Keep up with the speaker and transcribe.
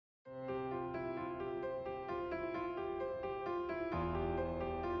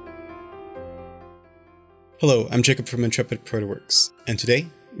Hello, I'm Jacob from Intrepid Protoworks, and today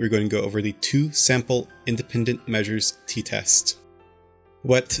we're going to go over the two sample independent measures t-test.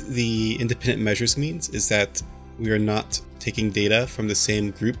 What the independent measures means is that we are not taking data from the same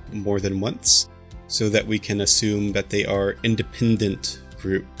group more than once, so that we can assume that they are independent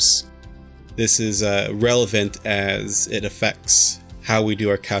groups. This is relevant as it affects how we do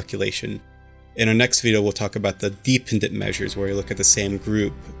our calculation. In our next video, we'll talk about the dependent measures, where we look at the same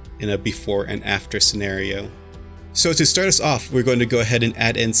group in a before and after scenario. So to start us off, we're going to go ahead and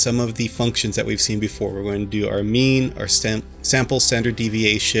add in some of the functions that we've seen before. We're going to do our mean, our sample standard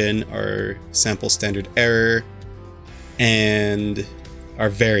deviation, our sample standard error, and our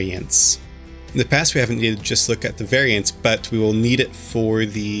variance. In the past, we haven't needed to just look at the variance, but we will need it for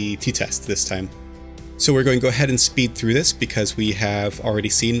the t-test this time. So we're going to go ahead and speed through this because we have already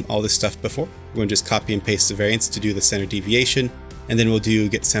seen all this stuff before. We're going to just copy and paste the variance to do the standard deviation, and then we'll do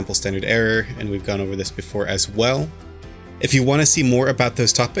get sample standard error, and we've gone over this before as well. If you want to see more about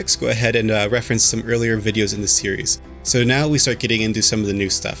those topics, go ahead and reference some earlier videos in the series. So now we start getting into some of the new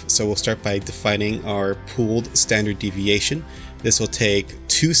stuff. So we'll start by defining our pooled standard deviation. This will take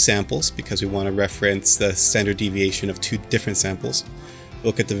two samples because we want to reference the standard deviation of two different samples.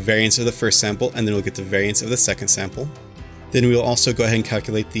 We'll get the variance of the first sample, and then we'll get the variance of the second sample. Then we'll also go ahead and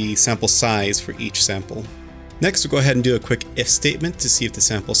calculate the sample size for each sample. Next, we'll go ahead and do a quick if statement to see if the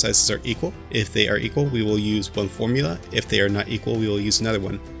sample sizes are equal. If they are equal, we will use one formula. If they are not equal, we will use another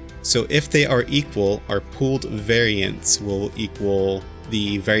one. So if they are equal, our pooled variance will equal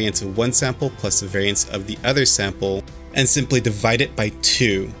the variance of one sample plus the variance of the other sample, and simply divide it by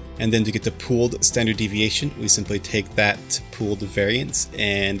 2. And then to get the pooled standard deviation, we simply take that pooled variance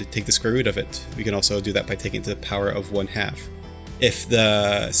and take the square root of it. We can also do that by taking it to the power of 1/2. If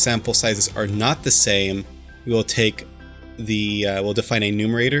the sample sizes are not the same, we will take the, we'll define a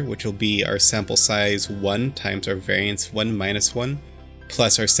numerator, which will be our sample size 1 times our variance 1 minus 1,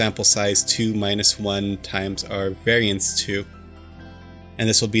 plus our sample size 2 minus 1 times our variance 2. And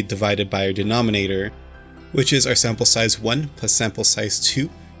this will be divided by our denominator, which is our sample size 1 plus sample size 2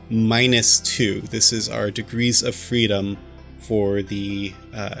 minus 2. This is our degrees of freedom for the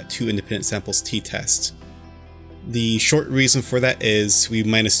two independent samples t-test. The short reason for that is we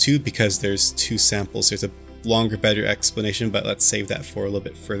minus 2 because there's two samples. There's a longer, better explanation, but let's save that for a little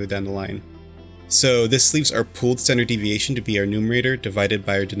bit further down the line. So this leaves our pooled standard deviation to be our numerator divided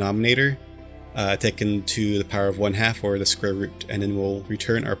by our denominator, taken to the power of 1/2 or the square root, and then we'll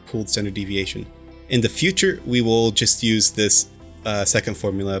return our pooled standard deviation. In the future, we will just use this second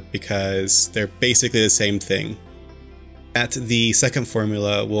formula because they're basically the same thing. At the second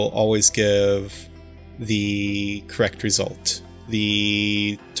formula will always give the correct result.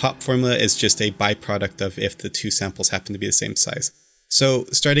 The top formula is just a byproduct of if the two samples happen to be the same size. So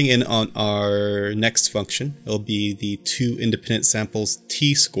starting in on our next function, it'll be the two independent samples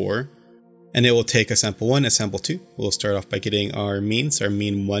t-score, and it will take a sample 1 and a sample 2. We'll start off by getting our means, our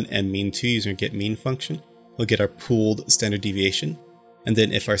mean 1 and mean 2 using our getMean function. We'll get our pooled standard deviation, and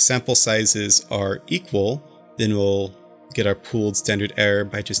then if our sample sizes are equal, then we'll get our pooled standard error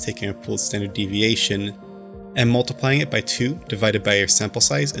by just taking our pooled standard deviation and multiplying it by 2 divided by our sample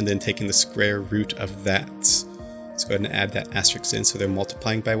size, and then taking the square root of that. Let's go ahead and add that asterisk in so they're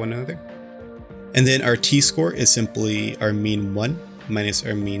multiplying by one another. And then our t-score is simply our mean 1 minus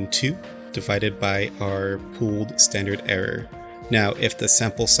our mean 2 divided by our pooled standard error. Now, if the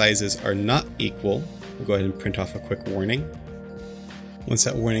sample sizes are not equal, we'll go ahead and print off a quick warning. Once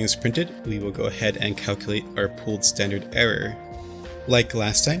that warning is printed, we will go ahead and calculate our pooled standard error. Like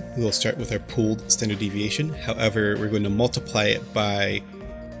last time, we will start with our pooled standard deviation. However, we're going to multiply it by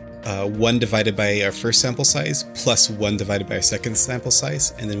 1 divided by our first sample size plus 1 divided by our second sample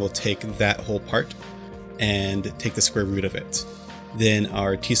size, and then we'll take that whole part and take the square root of it. Then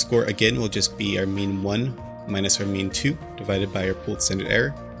our t-score again will just be our mean 1 minus our mean 2 divided by our pooled standard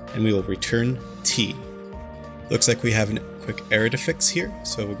error, and we will return t. Looks like we have a quick error to fix here,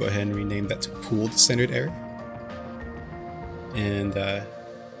 so we'll go ahead and rename that to pooled standard error. And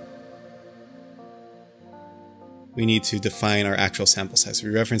we need to define our actual sample size. We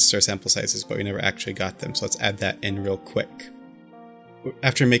referenced our sample sizes, but we never actually got them, so let's add that in real quick.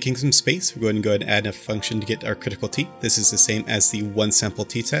 After making some space, we're going to go ahead and add a function to get our critical t. This is the same as the one sample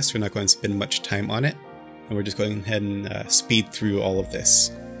t-test. We're not going to spend much time on it, and we're just going ahead and speed through all of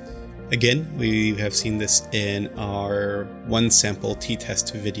this. Again, we have seen this in our one sample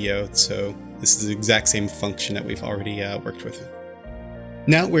t-test video, so this is the exact same function that we've already worked with.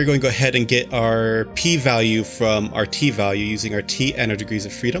 Now we're going to go ahead and get our p-value from our t-value using our t and our degrees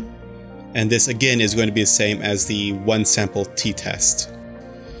of freedom. And this again is going to be the same as the one sample t-test.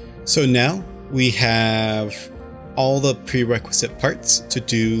 So now we have all the prerequisite parts to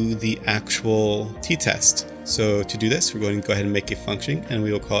do the actual t-test. So to do this, we're going to go ahead and make a function, and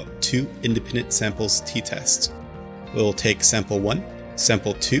we will call it toIndependentSamples t-test. We'll take sample 1,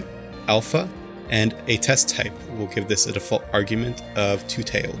 sample 2, alpha, and a test type. We'll give this a default argument of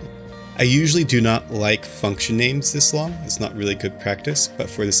two-tailed. I usually do not like function names this long. It's not really good practice, but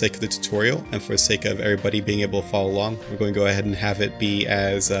for the sake of the tutorial and for the sake of everybody being able to follow along, we're going to go ahead and have it be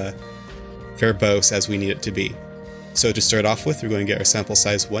as verbose as we need it to be. So to start off with, we're going to get our sample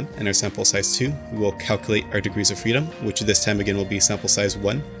size 1 and our sample size 2. We will calculate our degrees of freedom, which this time again will be sample size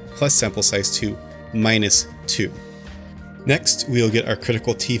 1 plus sample size 2 minus 2. Next, we'll get our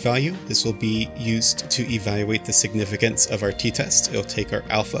critical t-value. This will be used to evaluate the significance of our t-test. It'll take our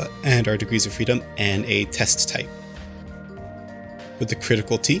alpha and our degrees of freedom and a test type. With the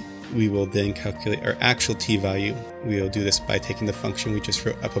critical t, we will then calculate our actual t-value. We'll do this by taking the function we just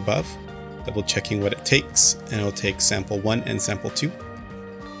wrote up above, double checking what it takes, and it'll take sample 1 and sample 2.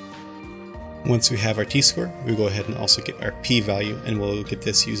 Once we have our t-score, we'll go ahead and also get our p-value, and we'll get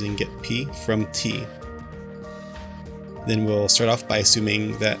this using get p from t. Then we'll start off by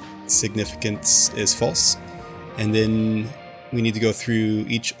assuming that significance is false, and then we need to go through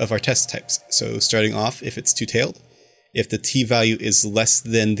each of our test types. So starting off, if it's two-tailed, if the t-value is less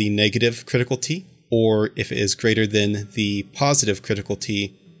than the negative critical t, or if it is greater than the positive critical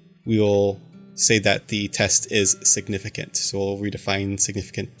t, we will say that the test is significant. So we'll redefine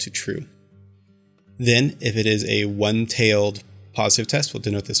significant to true. Then, if it is a one-tailed positive test, we'll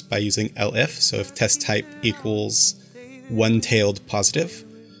denote this by using elif. So if test type equals one-tailed positive,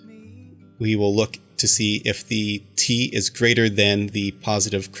 we will look to see if the t is greater than the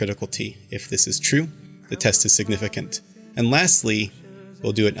positive critical t. If this is true, the test is significant. And lastly,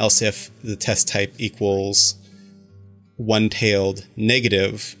 we'll do an else if the test type equals one-tailed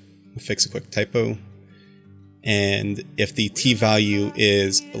negative. We'll fix a quick typo. And if the t-value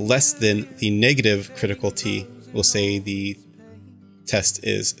is less than the negative critical t, we'll say the test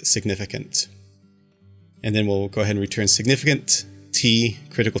is significant. And then we'll go ahead and return significant, t,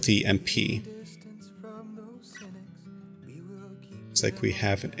 critical t, and p. Looks like we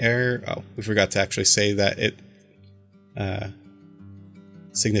have an error. Oh, we forgot to actually say that it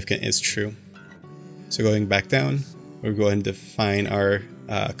significant is true. So going back down, we'll go ahead and define our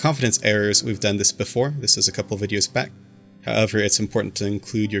confidence errors. We've done this before. This is a couple of videos back. However, it's important to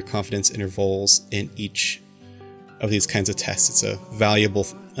include your confidence intervals in each of these kinds of tests. It's a valuable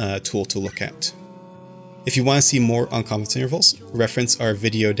tool to look at. If you want to see more on confidence intervals, reference our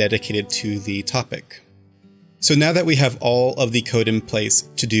video dedicated to the topic. So now that we have all of the code in place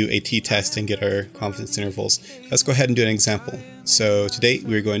to do a t-test and get our confidence intervals, let's go ahead and do an example. So today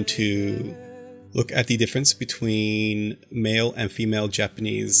we're going to look at the difference between male and female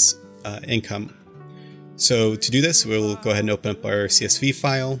Japanese income. So to do this, we'll go ahead and open up our CSV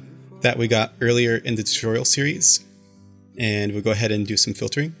file that we got earlier in the tutorial series. And we'll go ahead and do some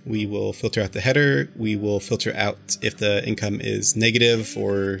filtering. We will filter out the header. We will filter out if the income is negative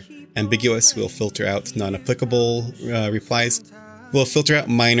or ambiguous. We'll filter out non-applicable replies. We'll filter out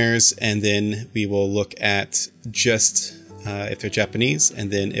minors, and then we will look at just if they're Japanese,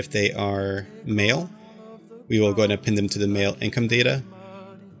 and then if they are male, we will go ahead and append them to the male income data.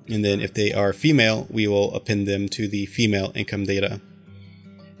 And then if they are female, we will append them to the female income data.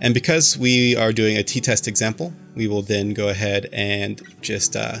 And because we are doing a t-test example, we will then go ahead and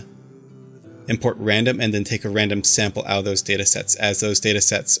just import random and then take a random sample out of those data sets, as those data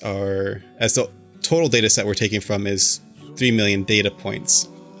sets are, as the total data set we're taking from is 3 million data points.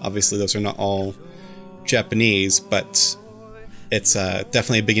 Obviously, those are not all Japanese, but it's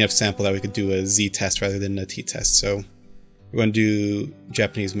definitely a big enough sample that we could do a z-test rather than a t-test. So we're going to do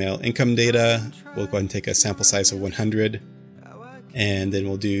Japanese male income data. We'll go ahead and take a sample size of 100. And then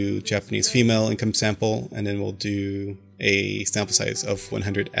we'll do Japanese female income sample, and then we'll do a sample size of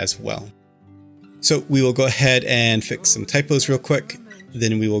 100 as well. So we will go ahead and fix some typos real quick.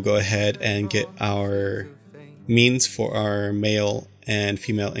 Then we will go ahead and get our means for our male and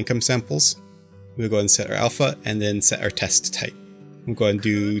female income samples. We'll go ahead and set our alpha and then set our test type. We'll go ahead and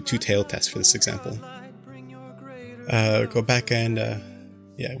do two-tailed tests for this example. Go back and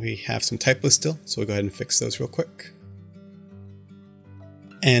yeah, we have some typos still, so we'll go ahead and fix those real quick.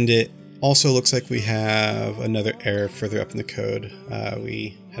 And it also looks like we have another error further up in the code.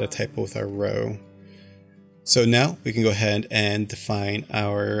 We had a typo with our row. So now we can go ahead and define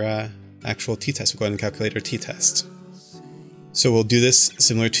our actual t-test. We'll go ahead and calculate our t-test. So we'll do this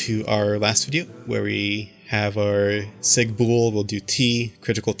similar to our last video, where we have our sig bool. We'll do t,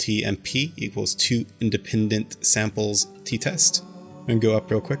 critical t, and p equals toIndependentSamples t-test. And I'm going to go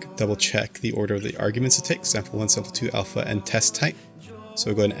up real quick, double check the order of the arguments to take, sample 1, sample 2, alpha, and test type. So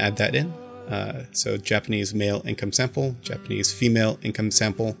we'll go ahead and add that in. So Japanese male income sample, Japanese female income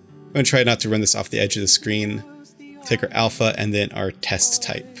sample. I'm going to try not to run this off the edge of the screen. Take our alpha and then our test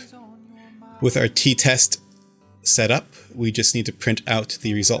type. With our t-test set up, we just need to print out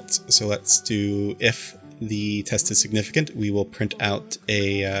the results. So let's do if the test is significant, we will print out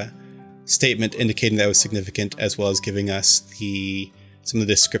a statement indicating that it was significant, as well as giving us some of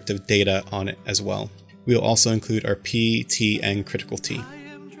the descriptive data on it as well. We will also include our P, T, and critical T.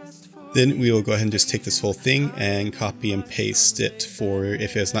 Then we will go ahead and just take this whole thing and copy and paste it for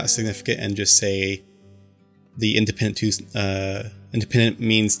if it's not significant, and just say the independent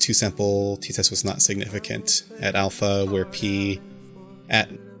means 2 sample t-test was not significant at alpha, where P at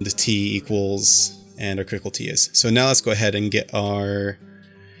the T equals, and our critical T is. So now let's go ahead and get our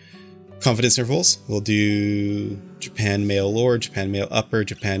confidence intervals. We'll do Japan male lower, Japan male upper,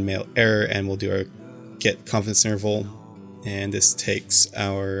 Japan male error, and we'll do our get confidence interval. And this takes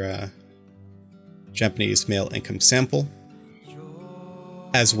our Japanese male income sample,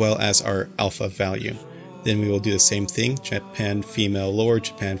 as well as our alpha value. Then we will do the same thing, Japan female lower,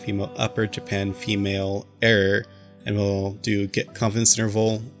 Japan female upper, Japan female error, and we'll do get confidence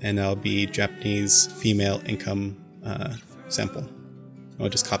interval, and that'll be Japanese female income sample. I'll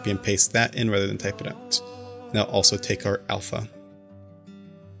just copy and paste that in rather than type it out. And I'll also take our alpha.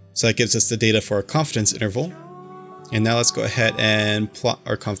 So that gives us the data for our confidence interval. And now let's go ahead and plot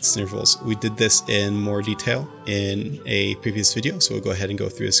our confidence intervals. We did this in more detail in a previous video, so we'll go ahead and go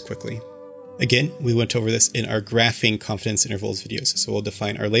through this quickly. Again, we went over this in our graphing confidence intervals videos. So we'll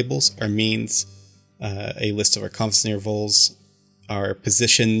define our labels, our means, a list of our confidence intervals, our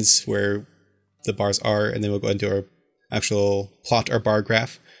positions where the bars are, and then we'll go ahead and do our actual plot our bar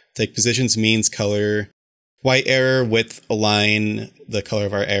graph. Take positions, means, color, white error, width, align the color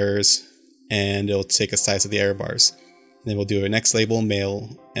of our errors, and it'll take a size of the error bars. And then we'll do our next label, male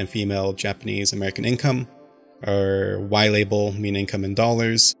and female Japanese American income, our Y label, mean income in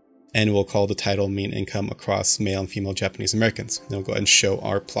dollars, and we'll call the title mean income across male and female Japanese Americans. Then we'll go ahead and show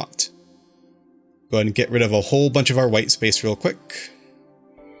our plot. Go ahead and get rid of a whole bunch of our white space real quick.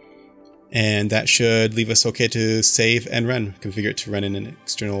 And that should leave us okay to save and run. Configure it to run in an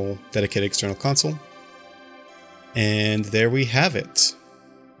dedicated external console. And there we have it.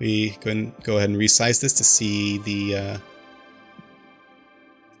 We can go ahead and resize this to see the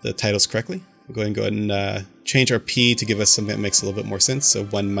titles correctly. We'll go ahead and change our P to give us something that makes a little bit more sense. So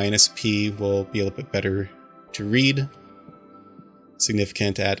 1 minus P will be a little bit better to read.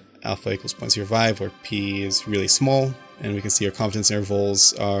 Significant at alpha equals 0.05, where P is really small. And we can see our confidence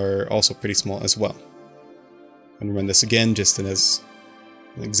intervals are also pretty small as well. I'm going to run this again just as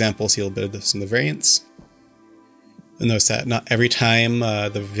an example, see a little bit of some of the variance. You'll notice that not every time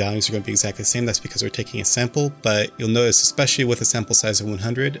the values are going to be exactly the same. That's because we're taking a sample, but you'll notice, especially with a sample size of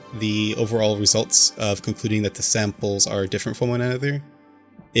 100, the overall results of concluding that the samples are different from one another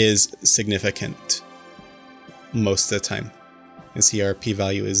is significant most of the time. You can see our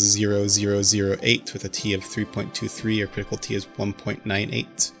p-value is 0.008 with a t of 3.23, our critical t is 1.98.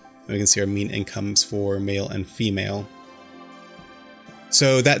 And we can see our mean incomes for male and female.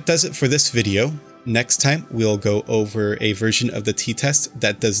 So that does it for this video. Next time, we'll go over a version of the t-test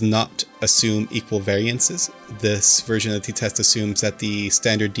that does not assume equal variances. This version of the t-test assumes that the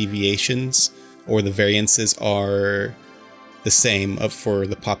standard deviations or the variances are the same for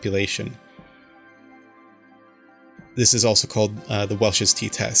the population. This is also called the Welch's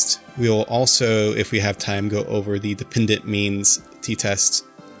t-test. We will also, if we have time, go over the dependent means t-test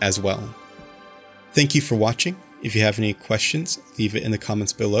as well. Thank you for watching. If you have any questions, leave it in the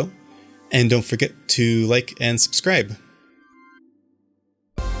comments below. And don't forget to like and subscribe.